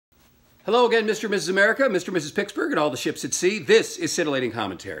Hello again, Mr. and Mrs. America, Mr. and Mrs. Pittsburgh, and all the ships at sea. This is Scintillating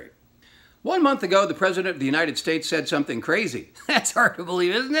Commentary. 1 month ago, the President of the United States said something crazy. That's hard to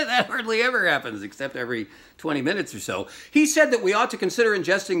believe, isn't it? That hardly ever happens, except every 20 minutes or so. He said that we ought to consider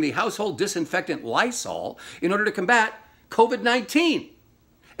ingesting the household disinfectant Lysol in order to combat COVID-19.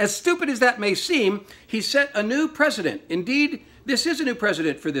 As stupid as that may seem, he set a new precedent. Indeed, this is a new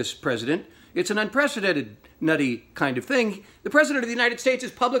precedent for this president. It's an unprecedented, nutty kind of thing. The President of the United States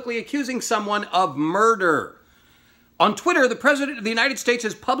is publicly accusing someone of murder. On Twitter, the President of the United States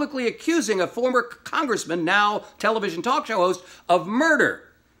is publicly accusing a former congressman, now television talk show host, of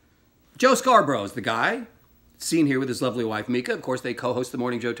murder. Joe Scarborough is the guy, seen here with his lovely wife, Mika. Of course, they co-host the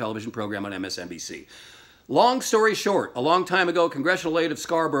Morning Joe television program on MSNBC. Long story short, a long time ago, congressional aide of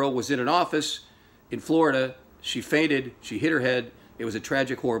Scarborough was in an office in Florida. She fainted. She hit her head. It was a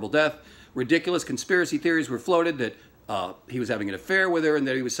tragic, horrible death. Ridiculous conspiracy theories were floated that he was having an affair with her and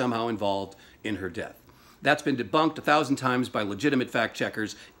that he was somehow involved in her death. That's been debunked 1,000 times by legitimate fact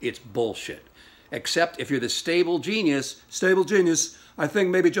checkers. It's bullshit. Except if you're the stable genius, I think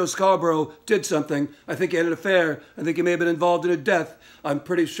maybe Joe Scarborough did something. I think he had an affair. I think he may have been involved in a death. I'm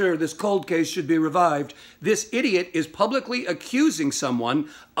pretty sure this cold case should be revived. This idiot is publicly accusing someone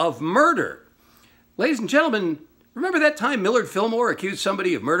of murder. Ladies and gentlemen, remember that time Millard Fillmore accused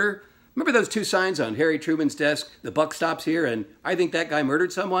somebody of murder? Remember those two signs on Harry Truman's desk, "The buck stops here," and "I think that guy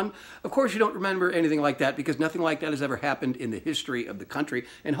murdered someone"? Of course you don't remember anything like that because nothing like that has ever happened in the history of the country.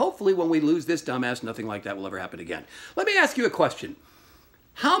 And hopefully when we lose this dumbass, nothing like that will ever happen again. Let me ask you a question.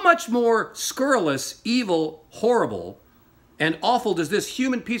 How much more scurrilous, evil, horrible, and awful does this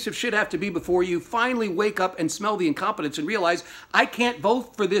human piece of shit have to be before you finally wake up and smell the incompetence and realize, I can't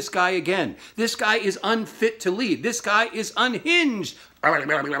vote for this guy again. This guy is unfit to lead. This guy is unhinged.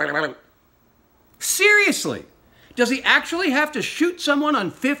 Seriously, does he actually have to shoot someone on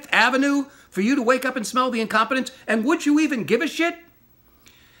 5th Avenue for you to wake up and smell the incompetence? And would you even give a shit?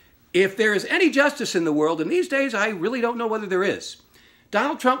 If there is any justice in the world, and these days I really don't know whether there is,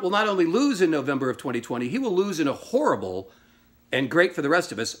 Donald Trump will not only lose in November of 2020, he will lose in a horrible and great for the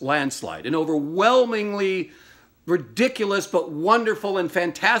rest of us landslide, an overwhelmingly ridiculous but wonderful and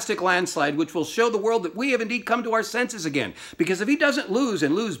fantastic landslide which will show the world that we have indeed come to our senses again. Because if he doesn't lose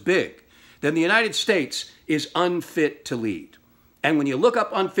and lose big, then the United States is unfit to lead. And when you look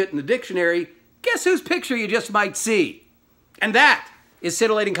up unfit in the dictionary, guess whose picture you just might see? And that is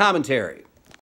Scintillating Commentary.